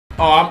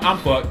Oh, I'm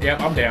fucked. Yep,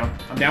 I'm down.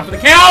 I'm down for the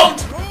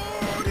count!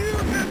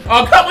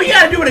 Oh, come on, you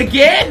gotta do it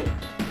again!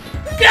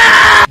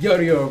 God! Yo,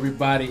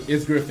 everybody,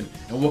 it's Griffin,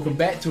 and welcome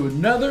back to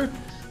another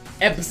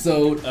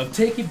episode of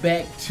Take It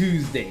Back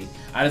Tuesday.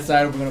 I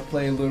decided we're gonna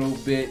play a little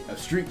bit of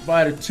Street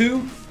Fighter 2.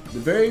 The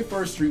very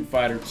first Street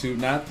Fighter 2,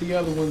 not the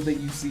other ones that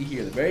you see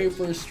here. The very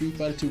first Street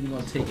Fighter 2, we're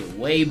gonna take it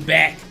way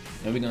back,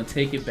 and we're gonna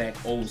take it back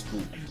old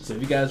school. So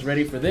if you guys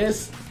ready for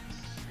this?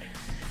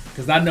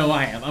 Because I know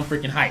I am. I'm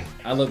freaking hyped.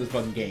 I love this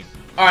fucking game.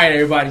 Alright,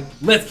 everybody,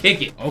 let's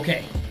kick it.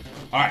 Okay.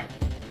 Alright.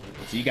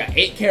 So you got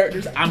 8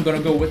 characters. I'm gonna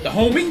go with the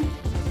homie.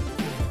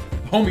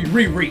 Homie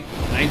Riri.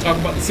 I ain't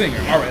talking about the singer.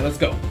 Alright, let's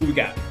go. Who we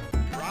got?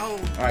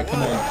 Alright,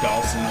 come on,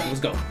 Dawson. Let's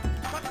go.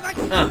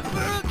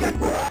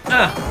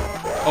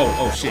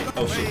 Oh shit.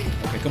 Oh shit.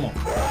 Okay, come on.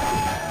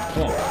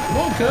 Come on. Come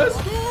on, cuz.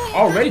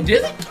 Already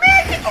did it?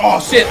 Oh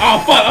shit. Oh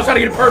fuck. I'm trying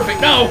to get it perfect.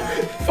 No.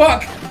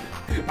 Fuck.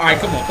 Alright,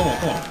 come on. Come on.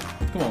 Come on.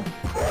 Come on.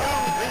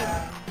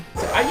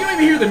 You don't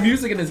even hear the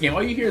music in this game.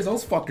 All you hear is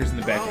those fuckers in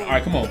the background.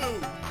 Alright, come on.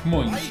 Come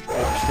on, you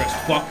overstretched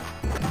fuck.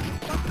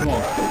 Come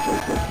on.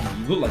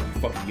 You look like you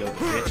fucking yoga,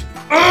 bitch.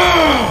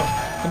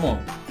 Come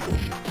on.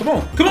 Come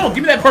on. Come on.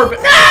 Give me that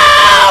perfect.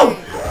 No!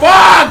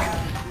 Fuck!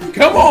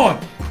 Come on.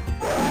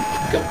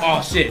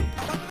 Oh, shit.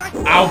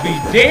 I'll be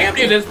damned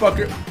if this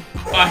fucker...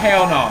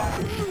 hell no.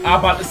 I'm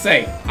about to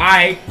say.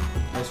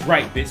 That's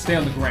right, bitch. Stay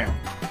on the ground.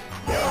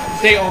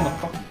 Stay on the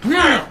fucking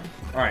ground.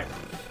 Alright.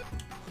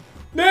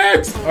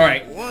 Next!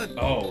 Alright.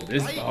 Oh,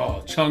 this...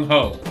 Oh, Chung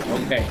Ho.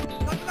 Okay.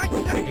 I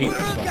hate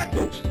this fucking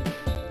bitch.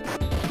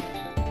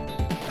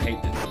 I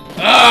hate this.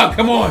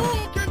 Come on!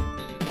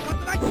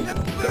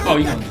 Oh,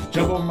 you gonna just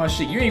jump over my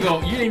shit. You ain't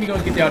even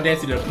gonna get the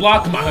audacity to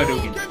block my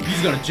Hadouken. You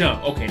just gonna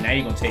jump. Okay, now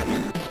you're gonna take it. Here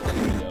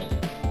we go.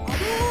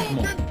 Come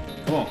on.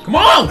 Come on. Come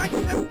on!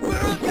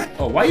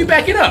 Oh, why you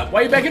backing up?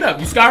 Why you backing up?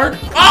 You scarred?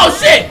 Oh,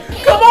 shit!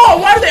 Come on!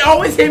 Why do they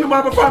always hit me when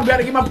I'm before I'm about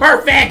to get my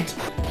perfect?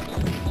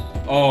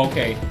 Oh,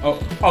 okay. Oh,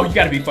 you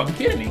gotta be fucking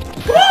kidding me.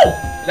 Come on!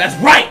 That's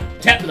right!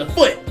 Tap to the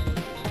foot!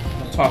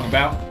 What I'm talking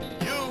about.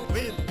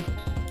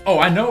 Oh,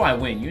 I know I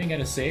win. You ain't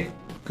gotta say it.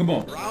 Come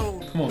on.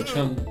 Come on,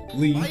 Chung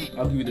Lee.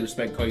 I'll give you the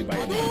respect, call you by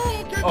your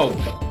name.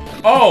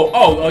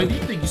 Oh, you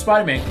think you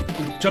Spider-Man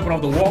jumping off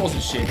the walls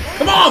and shit.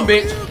 Come on,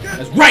 bitch!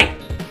 That's right!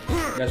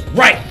 That's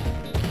right!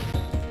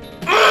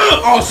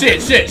 Oh,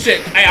 shit.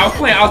 Hey, I was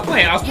playing.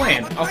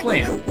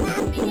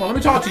 Come on, let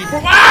me talk to you. Oh,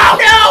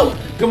 no!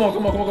 Come on.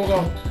 Come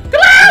on! No!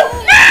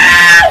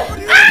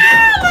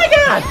 Oh my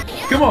god!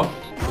 Come on!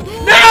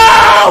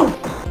 No!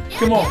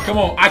 Come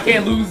on! I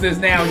can't lose this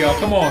now, y'all.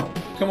 Come on!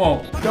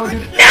 Don't do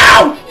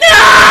that.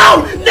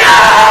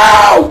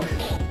 No!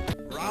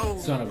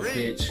 Son of a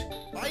bitch!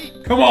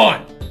 Come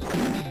on!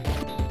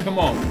 You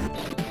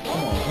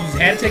just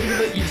had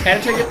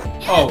to take it.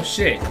 Oh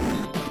shit!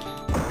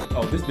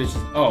 Oh, this bitch is.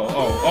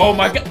 Oh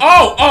my god!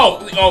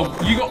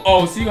 You go.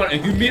 Oh, so you're gonna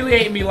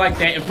humiliate me like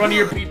that in front of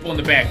your people in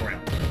the background?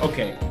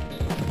 Okay.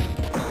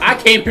 I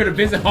came here to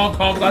visit Hong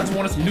Kong because I just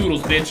wanted some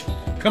noodles, bitch.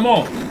 Come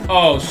on.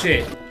 Oh,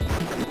 shit.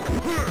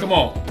 Come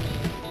on.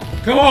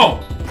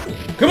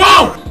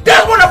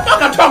 That's what the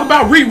fuck I'm talking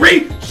about,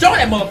 Riri. Show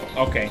that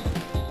motherfucker. Okay.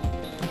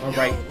 All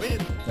right.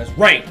 That's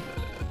right.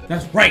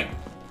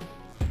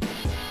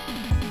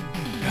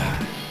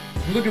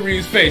 Look at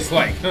Riri's face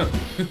like, huh?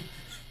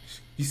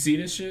 You see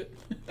this shit?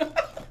 Come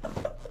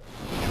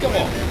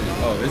on.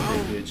 Oh, this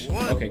big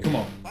bitch. Okay, come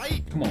on.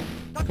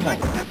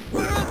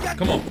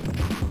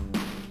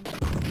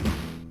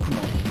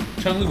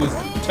 Chung Lee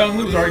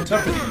was already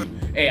tougher than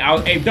you.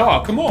 Hey,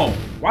 dog, come on.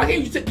 Why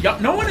can't you take...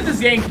 No one in this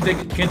game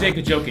can take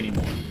a joke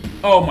anymore.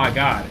 Oh my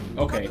god.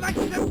 Okay.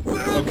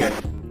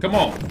 Come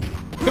on.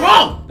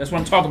 That's what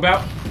I'm talking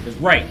about. That's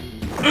right.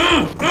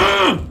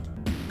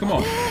 Come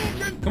on,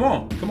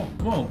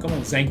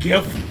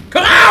 Zangief.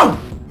 Come on!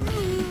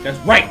 That's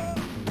right.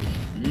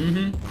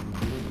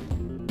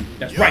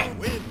 That's right.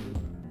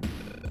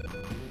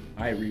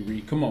 Alright,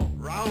 Riri, come on.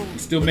 You're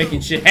still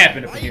making shit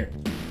happen up here.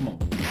 Come on.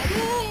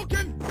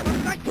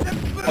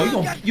 Oh,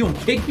 you gonna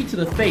kick me to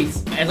the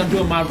face as I'm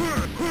doing my...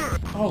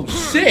 Oh,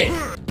 shit!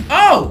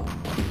 Oh!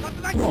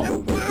 Come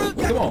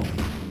on.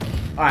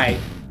 Alright,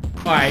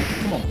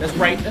 come on. That's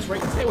right.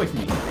 Stay away from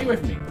me.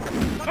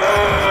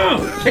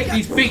 Take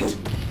these feet!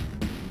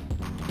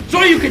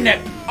 Show you can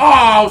net... Oh,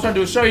 I was trying to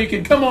do a show you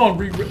can... Come on,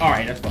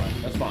 Alright, that's fine.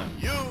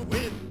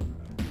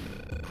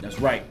 That's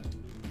right.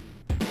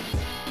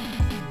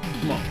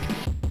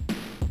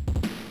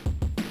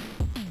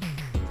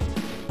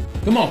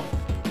 Come on.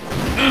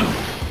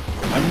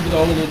 I remember the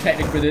old little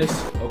tactic for this.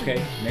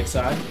 Okay, next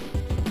side.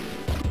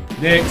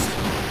 Next.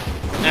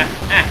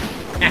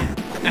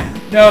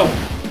 No.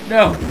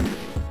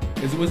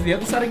 Was it the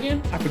other side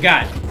again? I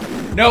forgot.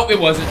 No, it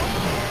wasn't.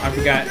 I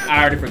forgot. I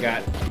already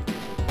forgot.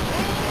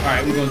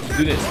 Alright, we're going to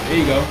do this. There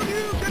you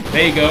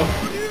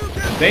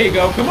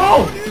go. Come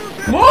on.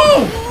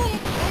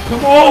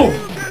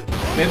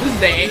 Man,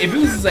 if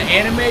this is an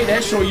anime,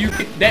 that show you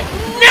can...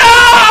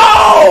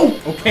 No!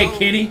 Okay,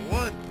 Kenny.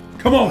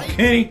 Come on,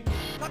 Kenny.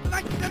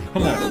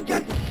 Come on.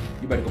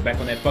 You better go back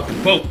on that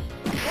fucking boat.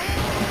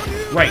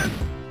 Right.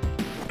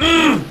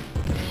 Oh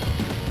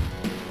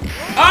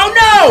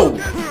no!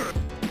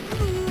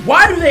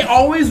 Why do they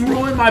always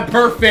ruin my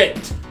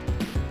perfect?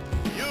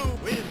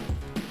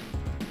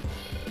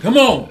 Come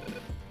on!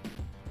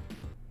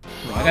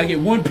 I gotta get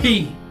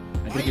 1P.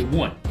 I gotta get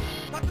 1.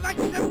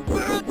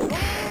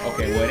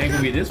 Okay, well, it ain't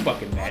gonna be this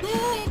fucking match.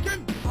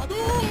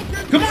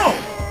 Come on!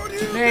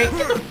 Man,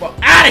 get the fuck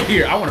out of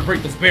here! I wanna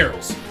break those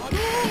barrels.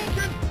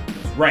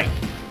 That's right.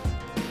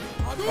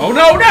 Oh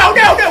no, no,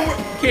 no, no!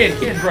 Kid,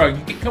 bro,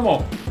 come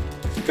on.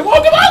 Come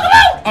on, come on, come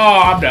on!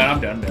 Oh, I'm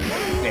done.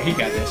 Yeah, he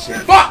got that shit.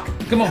 Fuck!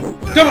 Come on,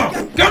 come on,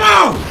 come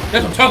on!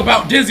 That's what I'm talking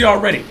about. Dizzy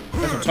already.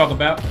 That's what I'm talking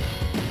about.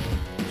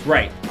 That's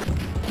right.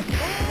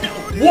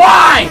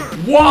 Why?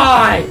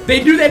 Why?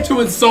 They do that to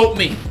insult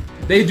me.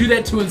 They do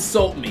that to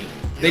insult me.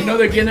 They know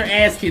they're getting their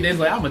ass kicked. They're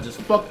like, I'm gonna just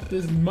fuck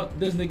this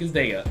nigga's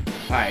day up.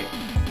 Alright,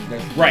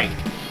 that's right.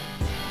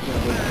 I'm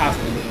gonna go to the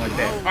hospital looking like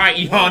that. Alright,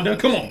 E Honda,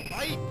 come on.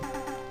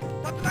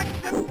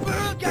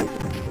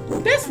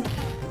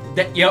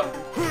 Yep,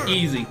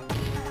 easy.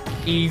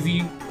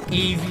 Easy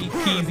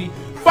peasy.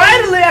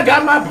 Finally, I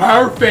got my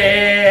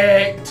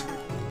perfect.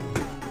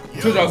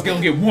 Told you I was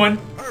gonna get 1.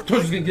 Told you I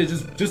was gonna get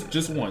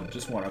just one,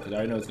 because I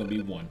already know it's gonna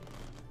be 1.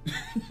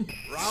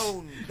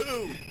 Round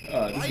 2.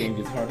 This game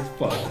gets hard as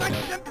fuck.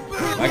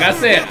 Like I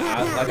said,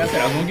 I was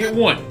gonna get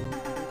 1.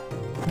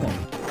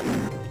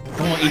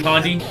 Come on, E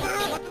Hondi.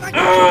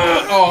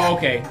 Oh,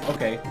 okay.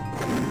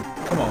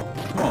 Come on.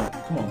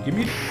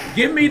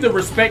 Give me the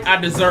respect I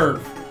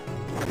deserve.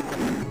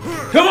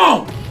 Come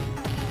on!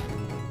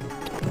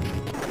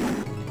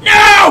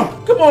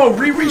 No! Come on,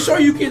 Riri, show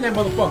you can that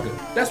motherfucker.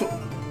 That's what.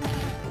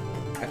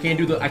 I can't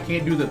do the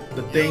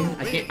thing.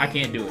 I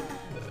can't do it.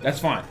 That's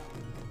fine.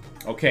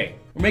 Okay,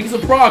 we're making some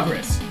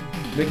progress.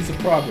 This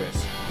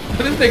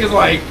thing is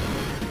like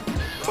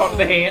talk to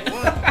the hand.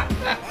 All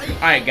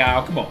right,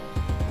 Guile, come on.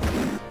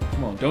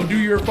 Don't do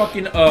your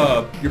fucking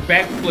your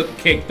backflip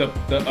kick. The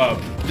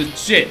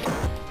shit.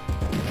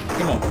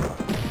 Come on.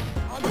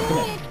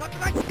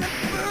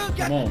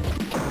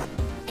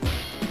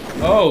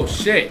 Oh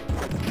shit.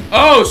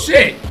 Oh!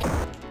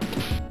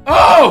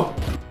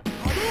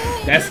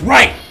 That's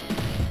right.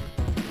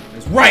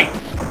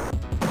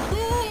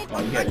 Oh,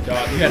 you had a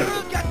dog. You had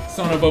a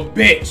son of a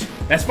bitch.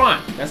 That's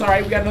fine. That's all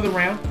right. We got another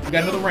round.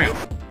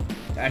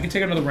 I can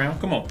take another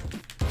round. Come on,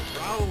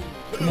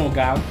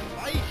 Guile.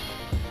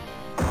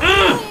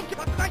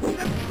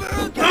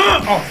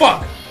 Oh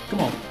fuck. Come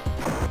on.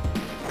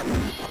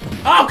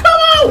 Oh, come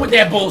on with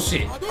that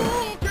bullshit.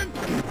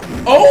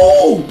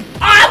 Oh,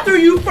 I threw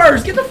you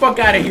first. Get the fuck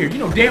out of here. You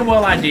know damn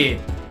well I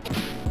did.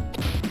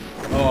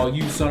 Oh,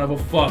 you son of a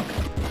fuck.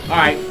 All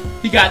right,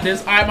 he got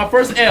this. All right, my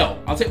first L.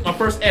 I'll take my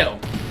first L.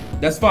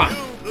 That's fine.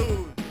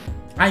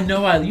 I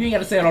know you ain't got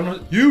to say it on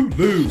the. You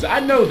lose. I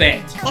know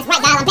that. That's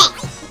right, Guile. I'm back.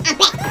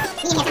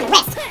 You need to have some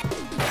rest.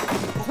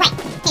 That's right.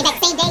 Came back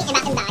the same day in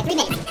about 3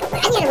 minutes. I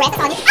need a rest. That's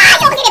all I need. Ah,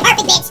 you almost gave me a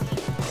perfect, bitch.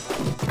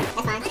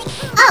 That's fine.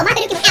 Oh, my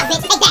Hadouken was out,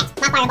 bitch. Take that.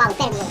 My fireball was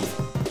better than yours.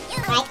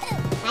 Alright,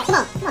 come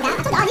on, Guile.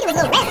 I told you all I needed was a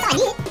little rest. That's all I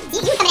needed. You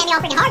coming at me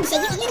all freaking hard and shit.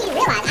 You need to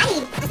realize I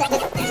need just a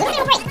little bit of a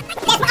break.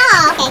 That's right.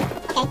 Oh, okay.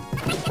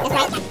 That's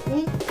right.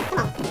 Come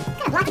on. What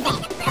kind of block is that?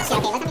 Oh, shit,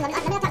 okay. Let me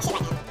talk shit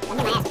right now. Don't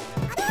get my ass.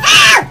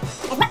 Ow!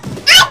 That's right.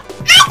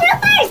 I threw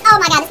first! Oh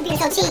my god, this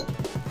computer's so cheap.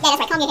 Yeah, that's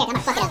right. Calm your head. I'm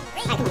gonna fuck it up.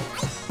 Alright, come on.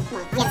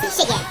 You haven't seen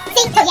shit yet.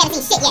 See? Told you haven't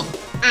seen shit yet.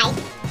 Alright.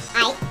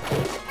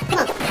 Come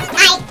on.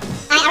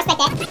 I respect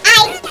that.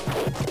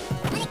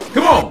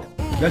 Come on.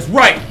 That's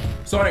right.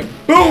 Sorry.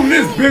 Boom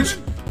this bitch.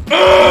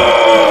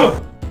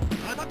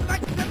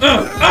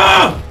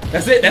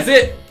 That's it.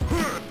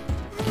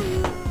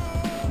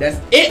 That's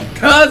it,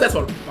 cuz. That's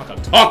what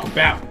I'm talking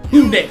about.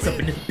 Who next up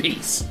in this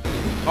piece?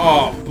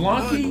 Oh,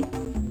 Blanky.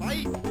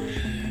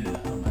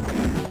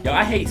 Yo,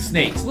 I hate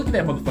snakes. Look at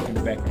that motherfucker in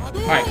the background.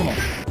 Alright, come on.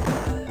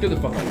 Get the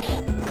fuck out.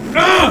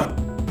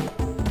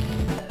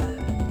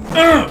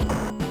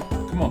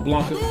 Come on,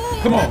 Blanca.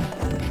 Come on.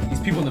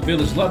 These people in the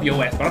village love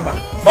your ass, but I'm about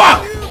to.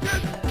 Fuck!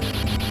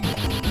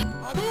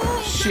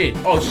 Shit.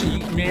 Oh,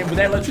 shit. Man, with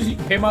that electricity, you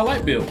can pay my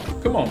light bill.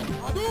 Come on.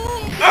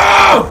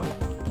 Oh!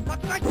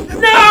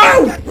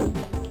 No!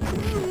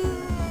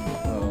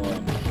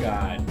 Oh, my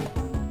God.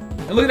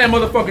 And look at that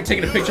motherfucker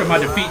taking a picture of my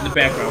defeat in the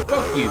background.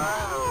 Fuck you.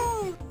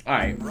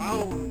 Alright.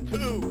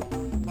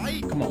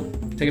 Come on.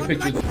 Take a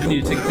picture. You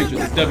need to take a picture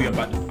of this W I'm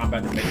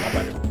about to make.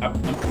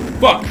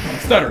 Fuck! I'm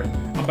stuttering.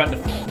 I'm about to.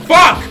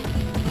 Fuck!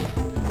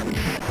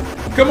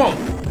 Come on.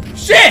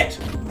 Shit!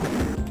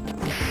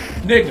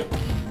 Nigga.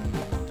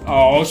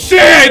 Oh,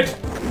 shit!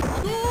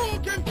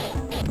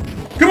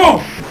 Come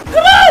on!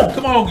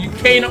 Come on, you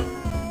Kano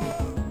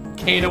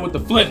with the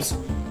flips.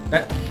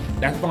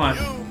 That's fine.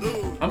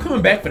 I'm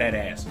coming back for that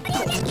ass.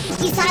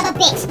 You son of a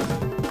bitch!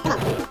 Come on.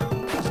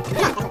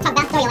 That's what I'm talking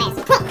about. Throw your ass.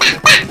 Come on.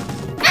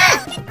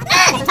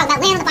 That's what I'm talking about.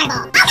 Land on the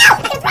fireball. Oh no! I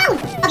could have thrown!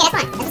 Okay, that's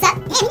fine. That's what's up.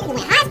 Damn, you can win.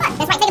 High as fuck.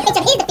 That's right. Take a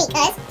picture of his defeat,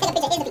 cuz. Take a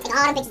picture of his defeat. Take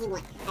all the pictures you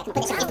want. Alright, come on. Put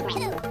this shit on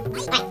Instagram.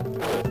 Alright.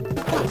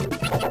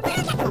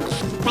 Come on.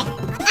 Right.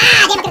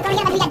 Ah, damn, I could have thrown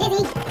you out, but we got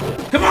dizzy.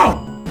 Come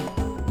on!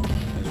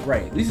 That's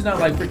right. At least it's not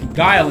like freaking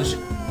Guile and shit.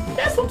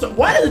 That's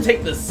Why does it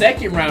take the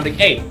second round to...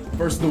 Hey,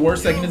 first is the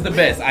worst, second is the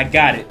best. I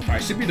got it. All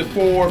right, should be the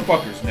 4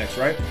 fuckers next,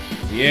 right?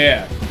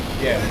 Yeah.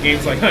 Yeah, the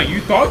game's like, huh,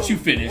 you thought you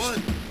finished.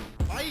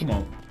 Come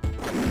on.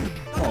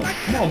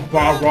 Come on,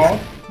 Bar-Raw.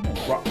 Come on,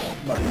 Raw.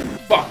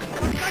 Fuck.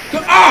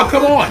 Oh,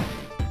 come on.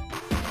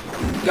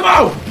 Come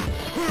on.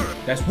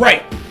 That's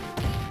right.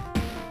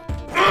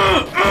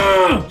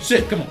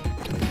 Shit, come on.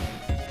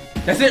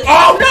 That's it.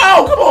 Oh,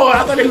 no, come on.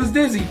 I thought it was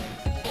dizzy.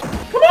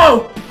 Come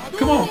on.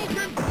 Come on.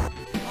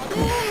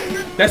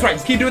 That's right.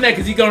 Just keep doing that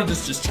because he's going to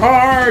just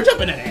charge up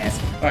in that ass.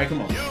 All right,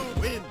 come on.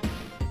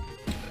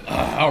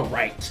 All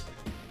right.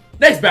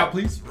 Next bout,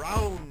 please.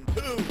 Round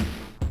 2.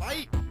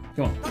 Fight.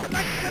 Come on.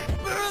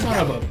 Son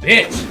of a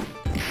bitch.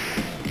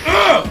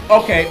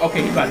 Okay,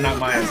 okay. He's about to knock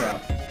my ass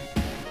out.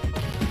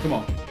 Come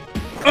on.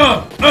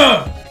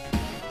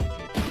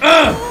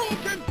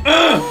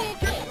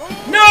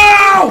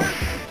 No!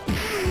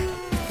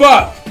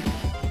 Fuck!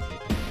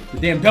 The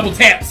damn double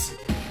taps.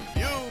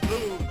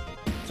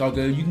 It's all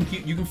good. You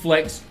can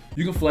flex.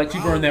 You can flex.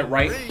 You burn that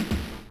right.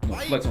 I'm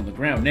gonna flex on the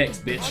ground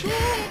next, bitch.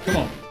 Come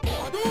on.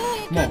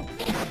 Come on.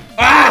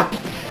 Ah!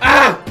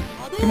 Ah!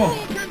 Come on.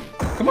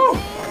 Come on.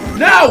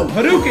 No!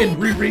 Hadouken,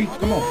 Riri.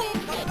 Come on.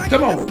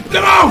 Come on.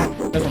 Come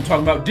on! That's what I'm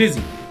talking about,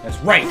 Dizzy. That's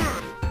right.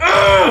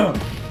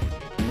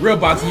 Real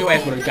boxing, your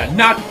ass would have got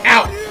knocked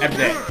out after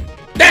that.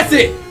 That's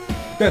it!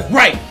 That's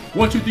right!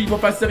 1, 2, 3, 4,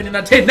 5, 7, 8,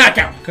 9, 10,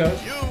 knockout!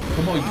 Cuz.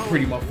 Come on, you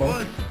pretty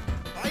motherfucker.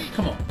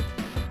 Come on.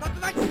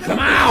 Come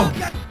on!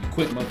 You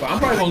quick motherfucker. I'm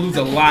probably gonna lose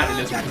a lot in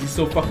this one because he's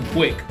so fucking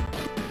quick.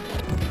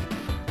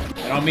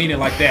 I don't mean it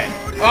like that.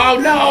 Oh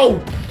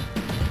no!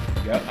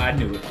 Yep, I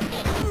knew it.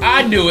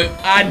 I knew it.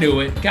 I knew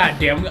it. God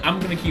damn, I'm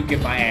gonna keep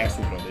getting my ass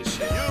whooped on this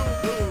shit.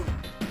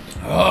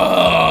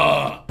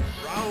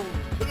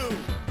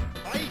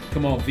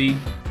 Come on, V.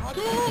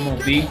 Come on,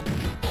 V.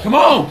 Come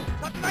on!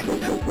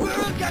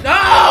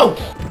 No!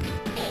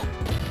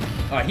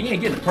 Alright, he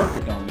ain't getting it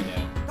perfect on me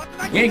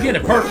now. You ain't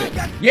getting it perfect.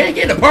 You ain't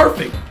getting it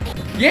perfect.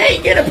 You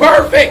ain't getting it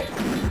perfect.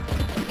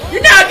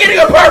 You're not getting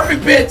it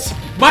perfect, bitch.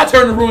 My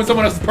turn to ruin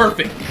someone else's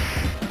perfect.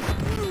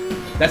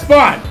 That's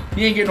fine.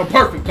 He ain't getting no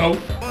perfect, though.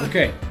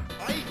 Okay.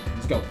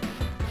 Let's go.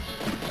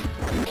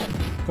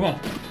 Come on.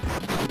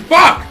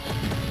 Fuck!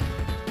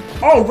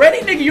 Already,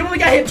 nigga? You only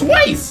got hit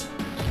twice.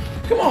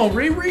 Come on,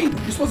 Riri.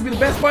 You're supposed to be the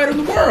best fighter in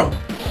the world.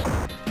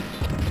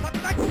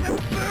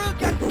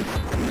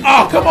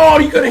 Oh, come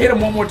on. You could have hit him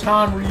one more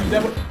time, Riri.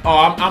 That would...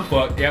 Oh, I'm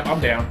fucked. Yeah, I'm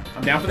down.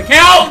 I'm down for the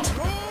count.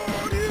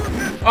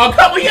 Oh,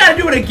 come on. You gotta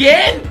do it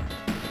again?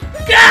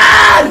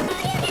 God!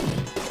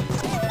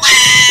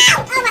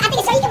 Oh, I think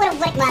it's so you would have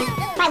won.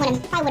 Probably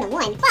would have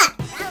won. Fuck.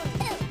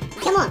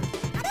 Come on.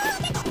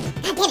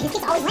 God damn it. These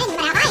kids always win no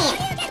matter how I am.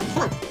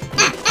 Come on.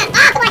 Come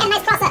on. I had a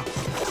nice cross up.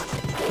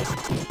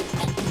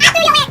 I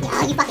threw your ass.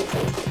 Oh, you fucking...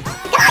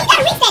 Come on, you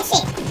gotta reach that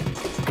shit.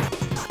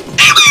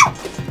 Oh, no!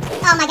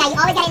 Oh my god, you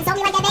always gotta insult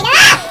me like that, nigga. Ah!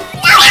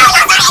 No,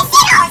 that shit.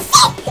 Oh,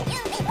 shit.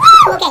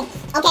 Woo! Okay.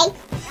 Okay.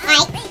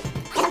 Alright.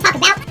 That's what I'm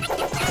talking about.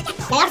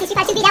 The R2 Street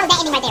Fighter 2B, that was that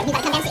ending right there. He's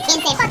about to come down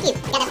and say, fuck you.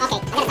 Okay.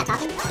 I gotta stop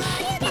talking.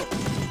 No.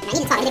 I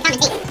need to talk. I need to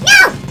commentate. No!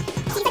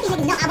 Seems like these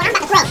niggas know what I'm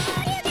about to throw.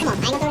 Come on,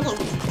 I ain't gonna throw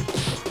again.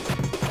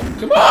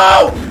 Come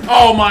on!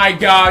 Oh my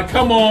god,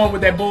 come on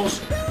with that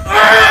bullshit.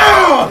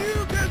 Ah!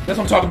 That's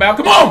what I'm talking about.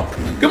 Come on!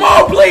 Come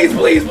on, please,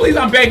 please, please.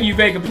 I'm begging you,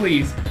 Vega,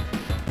 please.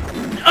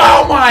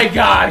 Oh my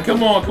god,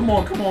 come on, come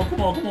on, come on,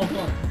 come on, come on, come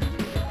on.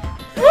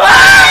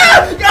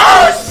 Ah!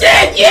 Oh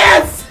shit,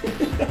 yes!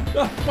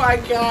 Oh my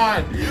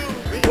god.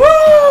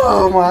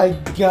 Oh my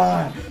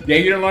god. Yeah,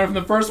 you didn't learn from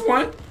the first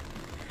one?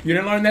 You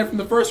didn't learn that from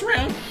the first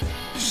round?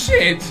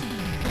 Shit.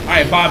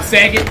 Alright, Bob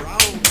Saget.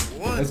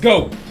 Let's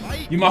go.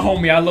 You my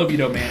homie. I love you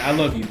though, man. I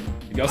love you.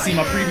 If y'all see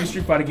my previous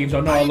Street Fighter games,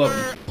 y'all know I love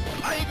you.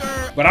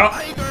 But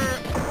I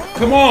don't...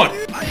 Come on.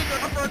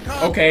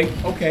 Okay,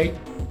 okay.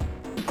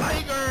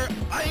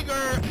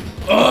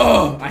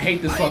 Ugh, I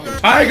hate this fucker.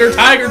 Tiger,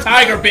 tiger,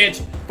 tiger,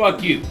 bitch.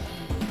 Fuck you.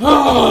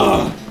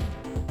 Ugh.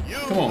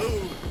 Come on.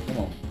 Come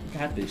on. We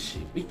got this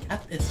shit. We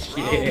got this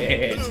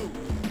shit.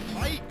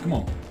 Come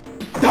on.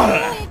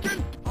 Da-da-da.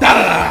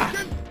 Da-da-da.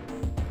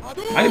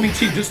 I can be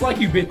cheap just like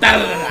you, bitch.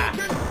 Da-da-da-da.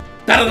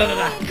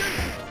 Da-da-da-da.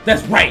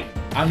 That's right.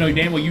 I know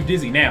damn well you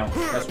dizzy now.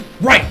 That's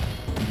right.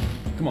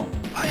 Come on.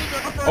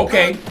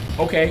 Okay.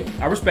 Okay.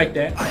 I respect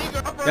that.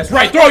 That's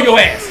right. Throw your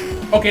ass.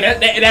 Okay,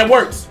 that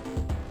works.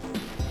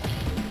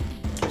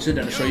 Should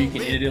have done a show you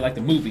can edit it like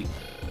the movie.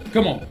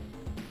 Come on.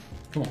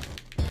 Come on.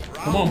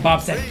 Come on,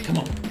 Bob Saget. Come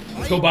on.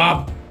 Let's go,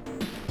 Bob.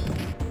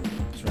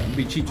 That's right. I'm gonna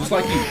be cheap just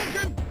like you.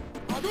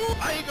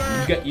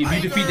 If you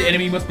defeat the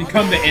enemy, you must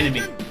become the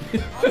enemy.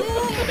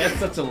 That's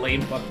such a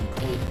lame fucking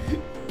quote.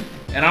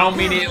 And I don't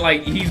mean it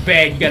like he's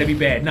bad, you gotta be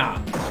bad. Nah.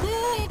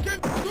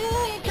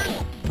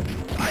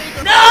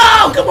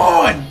 No! Come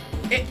on!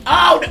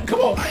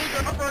 Come on!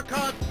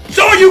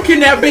 Sure you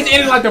can that bitch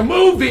in it like the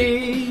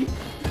movie!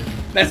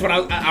 That's what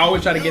I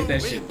always try to get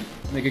that shit.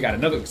 Nigga got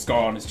another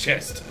scar on his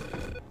chest.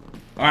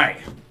 Alright.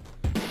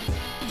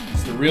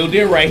 It's the real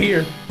deal right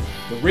here.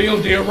 The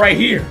real deal right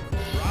here.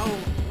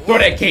 Throw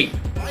that cape.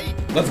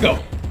 Let's go.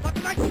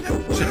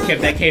 Should have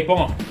kept that cape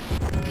on.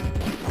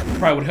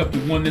 Probably would have helped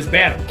you win this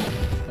battle.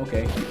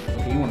 Okay.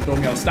 Okay, you want to throw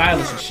me all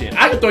stylish and shit.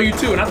 I can throw you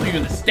too, and I'll throw you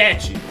in the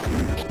statue.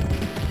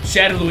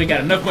 Shadow Louie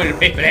got enough money to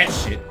pay for that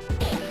shit.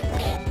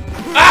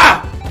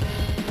 Ah!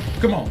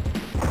 Come on.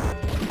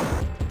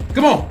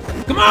 Come on.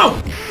 Come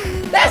on!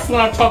 That's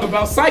what I'm talking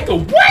about, Psycho.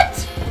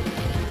 What?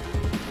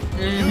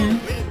 Mm-hmm.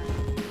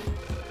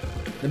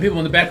 The people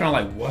in the background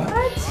are like, what?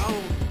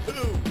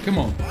 Come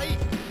on.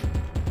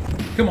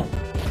 Come on.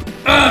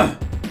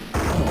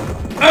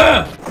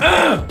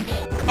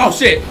 Oh,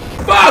 shit.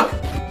 Fuck!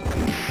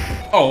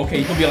 Oh, okay.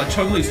 You're gonna be like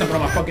Chun-Li stepping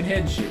on my fucking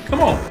head and shit.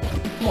 Come on.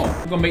 Come on.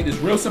 We're gonna make this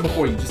real simple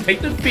for you. Just take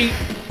the defeat.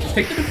 Just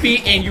take the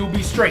defeat and you'll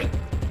be straight.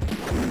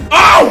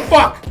 Oh,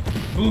 fuck!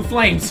 Blue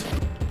flames.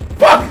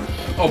 Fuck!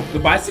 Oh, the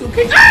bicycle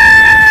kick.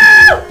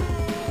 Ah!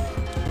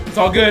 It's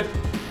all good.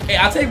 Hey,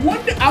 I'll take one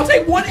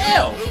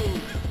L.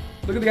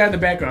 Look at the guy in the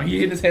background. He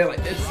hit his head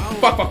like this.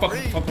 Fuck, fuck, fuck,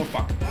 fuck, fuck,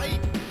 fuck.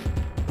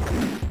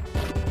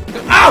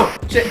 Ow!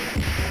 Shit.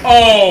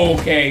 Oh,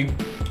 okay.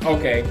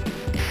 Okay.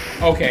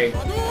 Okay.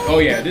 Oh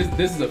yeah, this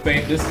is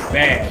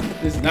bad.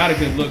 This is not a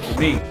good look for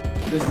me.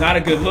 This is not a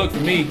good look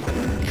for me.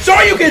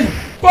 Sure you can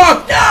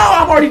fuck! No!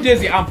 I'm already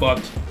dizzy. I'm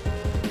fucked.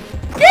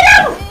 Get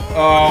out!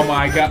 Oh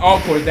my god. Oh,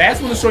 of course, that's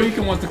when the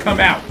Shoryuken wants to come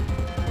out.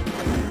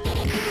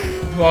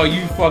 Oh,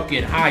 you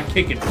fucking high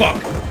kicking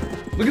fuck.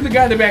 Look at the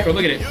guy in the background.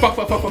 Look at it. Fuck,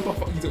 fuck, fuck, fuck, fuck,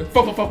 fuck. He's like,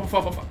 fuck, fuck, fuck,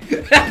 fuck, fuck, fuck.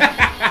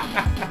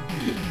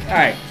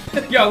 Alright.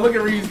 Yo, look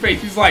at Ryu's face.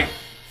 He's like,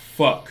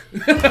 fuck.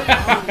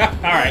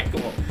 Alright,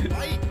 come on.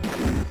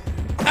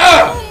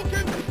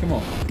 Come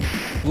on.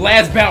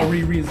 Last bout,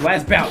 Riri's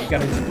last bout. You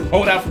gotta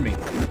hold out for me.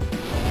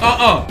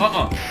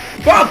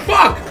 Fuck,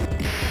 fuck!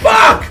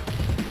 Fuck!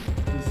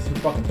 This is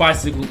fucking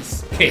bicycle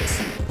kicks.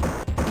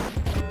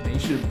 Man, you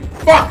should be.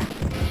 Fuck!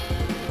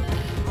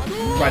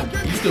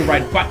 You still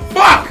riding bike.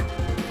 Fuck!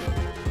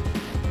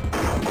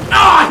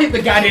 Oh, I hit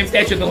the goddamn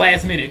statue at the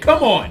last minute.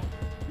 Come on.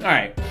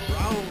 Alright.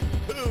 Come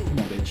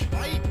on, bitch.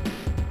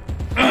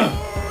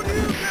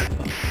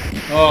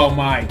 Oh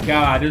my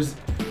god.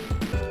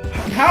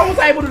 How was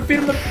I able to defeat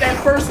him that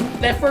first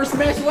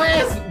match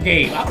last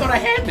game? I thought I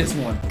had this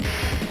one.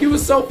 He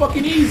was so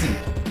fucking easy.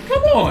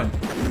 Come on.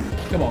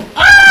 Come on.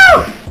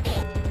 Oh!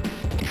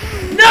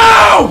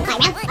 No!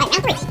 Alright, round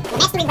 3. The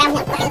next 3 rounds.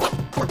 Come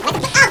on, come on,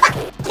 bitch.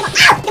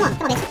 Come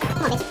on, bitch.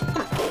 Come on.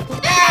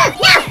 No!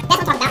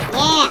 That's what I'm talking about.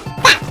 Yeah.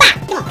 Back.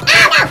 Come on. Oh,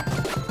 no!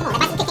 Come on, that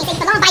bicycle kick ain't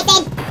for long,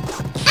 Bison.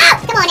 Oh,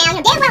 come on now. You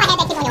know damn well I had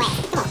that kick on your ass.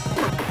 Come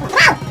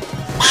on.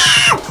 No!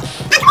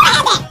 I thought I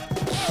had that.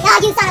 Oh,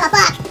 you son of a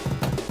fuck.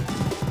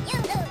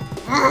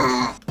 Come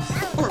on. That's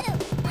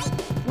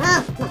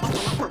right.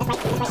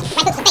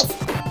 Right hook to the face.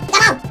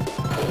 Come on.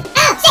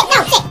 Oh, shit, no,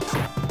 shit.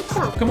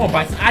 Come on. Come on,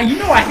 Bison. You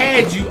know I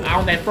had you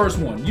on that first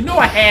one. You know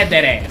I had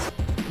that ass.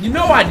 You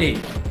know I did.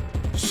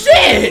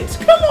 Shit!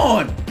 Come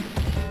on!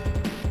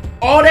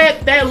 All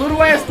that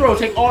little ass throw,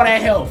 take all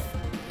that health.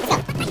 Let's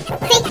go.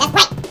 See? That's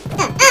right.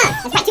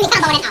 That's right. 2 hit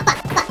combo on it. Oh, fuck.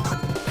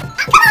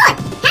 Come on!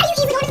 How do you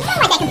easily order the throw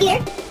like that, computer?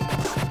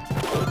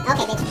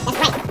 Okay, bitch. That's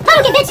right.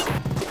 Okay, bitch!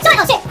 Sorry,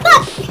 oh shit!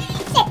 Fuck!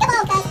 Shit, come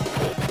on, cuz.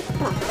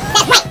 Come on.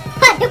 That's right.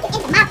 Duke into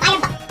my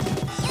fireball.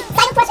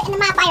 Cycle crusher into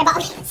my fireball.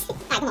 Alright,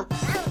 come on.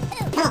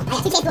 Come on. I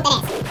got 2 chances with that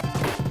ass.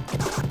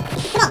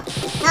 Come on.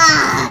 That's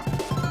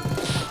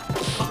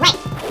right.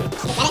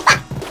 Get ready.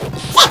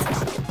 Fuck! Shit!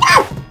 Go!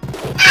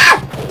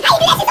 How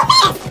you do that shit so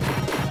fast?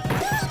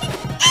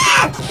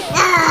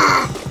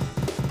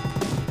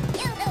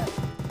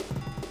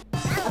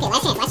 Okay,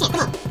 last chance.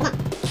 Come on.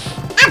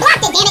 I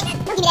blocked it, damn it!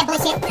 Don't give me that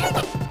bullshit. Damn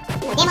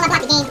well I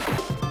blocked the game.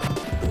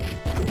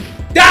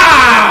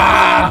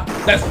 Ah!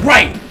 That's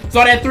right!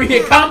 Saw that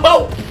 3-hit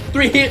combo?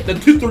 3 hit, the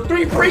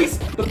 3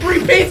 priest, the 3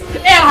 piece,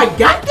 and I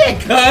got that,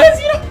 cuz,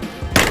 you know.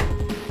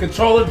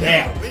 Controller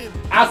down.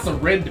 I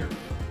surrender.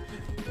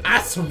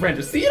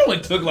 See, it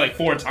only took like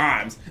 4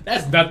 times.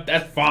 That's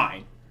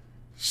fine.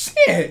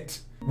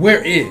 Shit!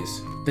 Where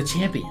is the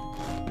champion?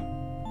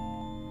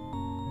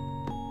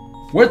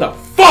 Where the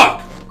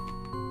fuck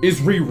is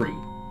Riri?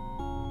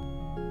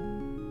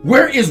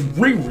 Where is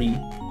Riri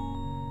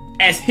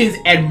as his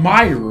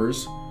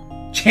admirers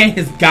chant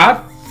his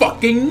god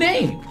fucking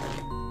name?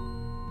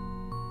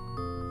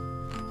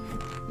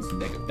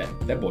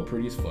 That boy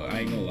pretty as fuck. I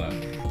ain't gonna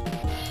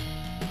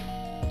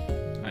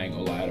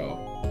lie at all.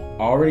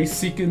 Already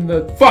seeking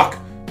the fuck.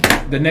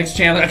 The next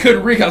challenge. I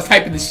couldn't read. I was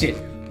typing this shit.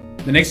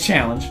 The next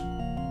challenge.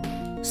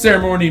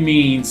 Ceremony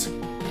means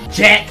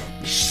jack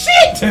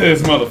shit to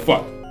this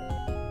motherfucker.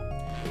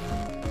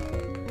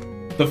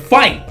 The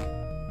fight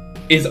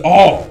is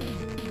all.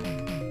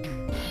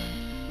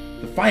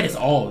 The fight is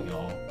all,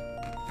 y'all.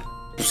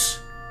 Psst.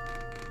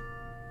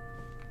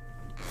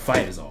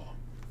 Fight is all.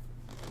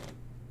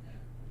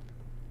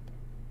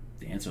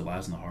 Dance answer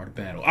lies in the heart of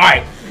battle. All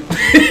right.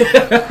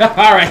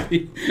 All right.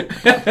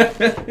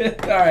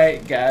 All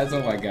right, guys.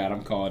 Oh, my God.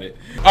 I'm calling it.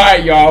 All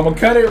right, y'all. I'm going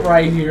to cut it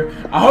right here.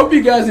 I hope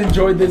you guys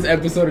enjoyed this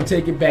episode of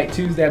Take It Back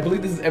Tuesday. I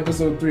believe this is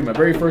episode 3. My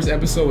very first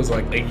episode was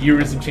like a year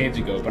and some change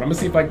ago. But I'm going to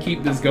see if I can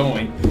keep this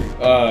going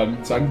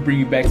so I can bring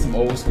you back some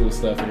old school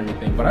stuff and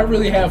everything. But I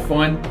really have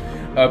fun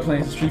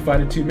playing Street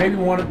Fighter 2. Maybe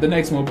the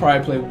next one will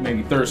probably play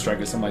maybe Third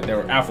Strike or something like that,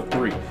 or Alpha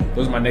 3.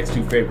 Those are my next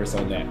 2 favorites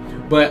on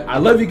that. But I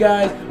love you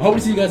guys. I hope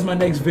to see you guys in my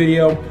next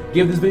video.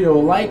 Give this video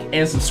a like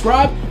and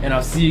subscribe, and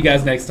I'll see you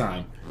guys next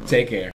time. Take care.